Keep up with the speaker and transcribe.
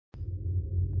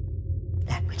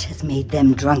That which has made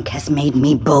them drunk has made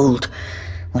me bold.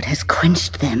 What has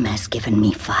quenched them has given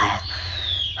me fire.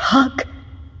 Hark!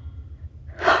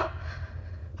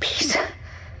 Peace.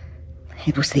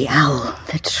 It was the owl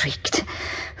that shrieked,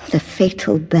 the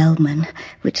fatal bellman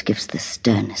which gives the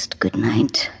sternest good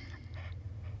night.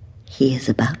 He is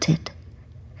about it.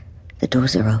 The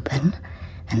doors are open,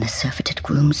 and the surfeited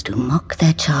grooms do mock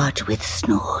their charge with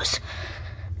snores.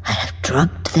 I have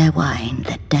drugged their wine,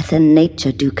 that death and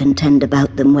nature do contend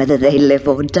about them, whether they live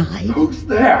or die. Who's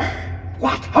there?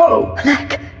 What ho?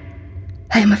 Alack,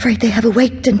 I am afraid they have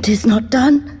awaked, and 'tis not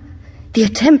done. The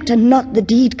attempt and not the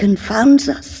deed confounds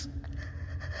us.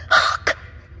 Hark!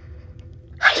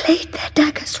 I laid their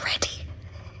daggers ready.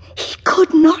 He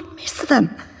could not miss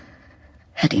them.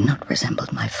 Had he not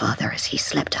resembled my father as he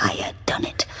slept, I had done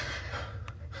it.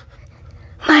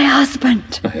 My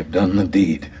husband! I have done the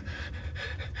deed.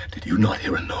 Did you not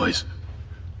hear a noise?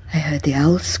 I heard the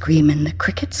owl scream and the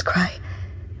crickets cry.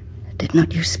 Did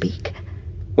not you speak?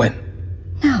 When?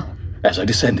 Now. As I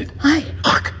descended? Aye.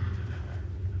 Hark!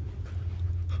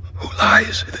 Who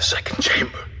lies in the second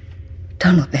chamber?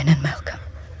 Donalbain and Malcolm.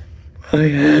 My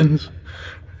hands.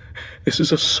 This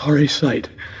is a sorry sight.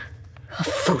 A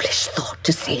foolish thought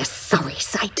to say a sorry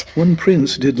sight. One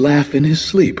prince did laugh in his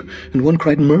sleep, and one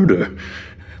cried murder.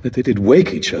 That they did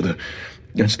wake each other.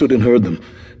 I stood and heard them,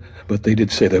 but they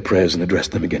did say their prayers and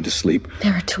addressed them again to sleep.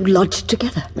 There are two lodged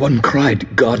together. One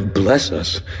cried, God bless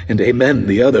us, and amen,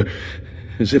 the other,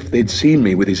 as if they'd seen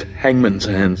me with his hangman's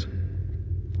hands.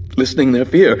 Listening their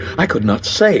fear, I could not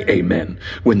say amen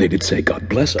when they did say God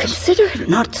bless us. Consider it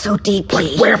not so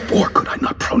deeply. But wherefore could I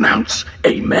not pronounce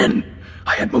amen?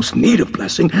 I had most need of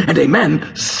blessing, and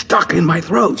amen stuck in my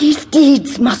throat. These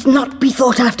deeds must not be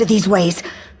thought after these ways,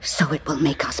 so it will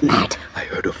make us mad. I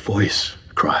heard a voice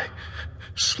cry,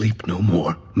 sleep no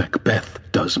more. Macbeth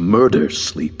does murder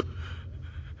sleep.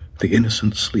 The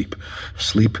innocent sleep,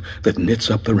 sleep that knits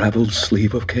up the raveled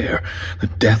sleeve of care, the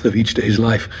death of each day's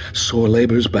life, sore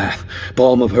labor's bath,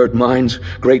 balm of hurt minds,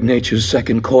 great nature's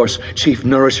second course, chief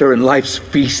nourisher in life's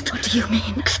feast. What do you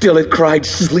mean? Still it cried,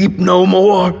 sleep no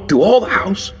more, to all the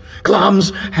house. Glamis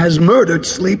has murdered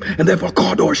sleep, and therefore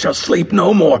Cawdor shall sleep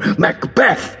no more.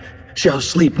 Macbeth shall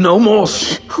sleep no more.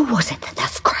 Who was it that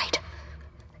thus cried?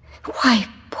 Why,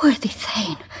 worthy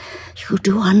Thane, you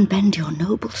do unbend your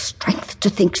noble strength to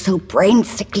think so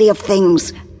brain-sickly of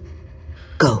things.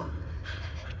 Go,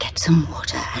 get some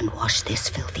water and wash this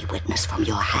filthy witness from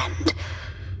your hand.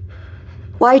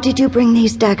 Why did you bring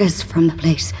these daggers from the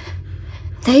place?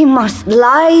 They must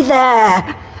lie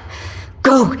there.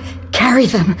 Go, carry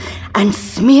them, and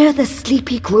smear the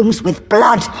sleepy grooms with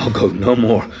blood. I'll go no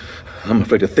more. I'm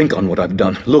afraid to think on what I've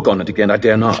done. Look on it again, I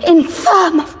dare not.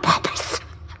 Infirm of purpose.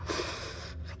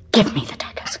 Give me the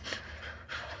daggers.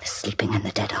 The sleeping and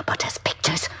the dead are but as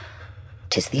pictures.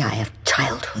 'Tis the eye of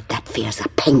childhood that fears a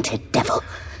painted devil.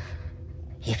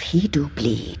 If he do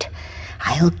bleed,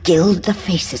 I'll gild the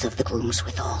faces of the grooms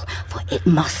withal, for it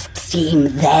must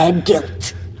seem their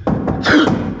guilt.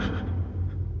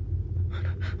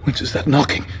 Whence is that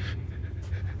knocking?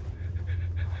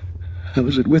 How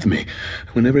is it with me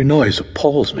when every noise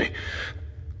appalls me?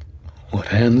 What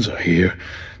hands are here?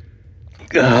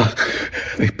 Ah,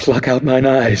 they pluck out mine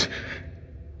eyes.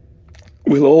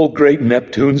 Will all great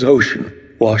Neptune's ocean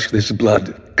wash this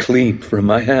blood clean from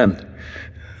my hand?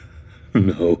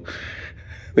 No,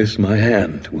 this my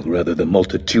hand will rather the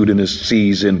multitudinous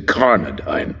seas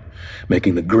incarnadine,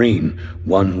 making the green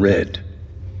one red.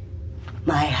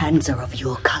 My hands are of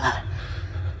your color,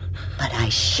 but I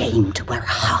shame to wear a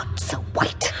heart so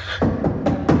white.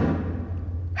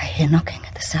 I hear knocking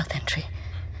at the south entry.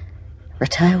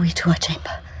 Retire we to our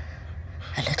chamber.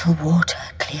 A little water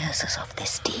clears us of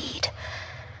this deed.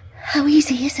 How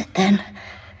easy is it, then?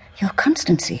 Your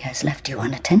constancy has left you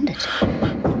unattended.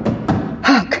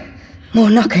 Hark! More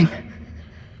knocking.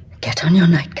 Get on your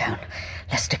nightgown,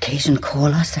 lest occasion call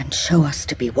us and show us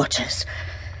to be watchers.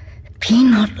 Be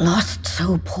not lost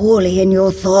so poorly in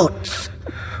your thoughts.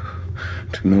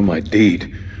 To know my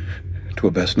deed,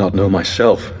 'twere best not know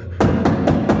myself.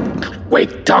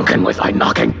 Wake Duncan with thy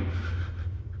knocking.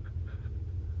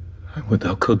 I would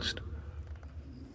thou couldst.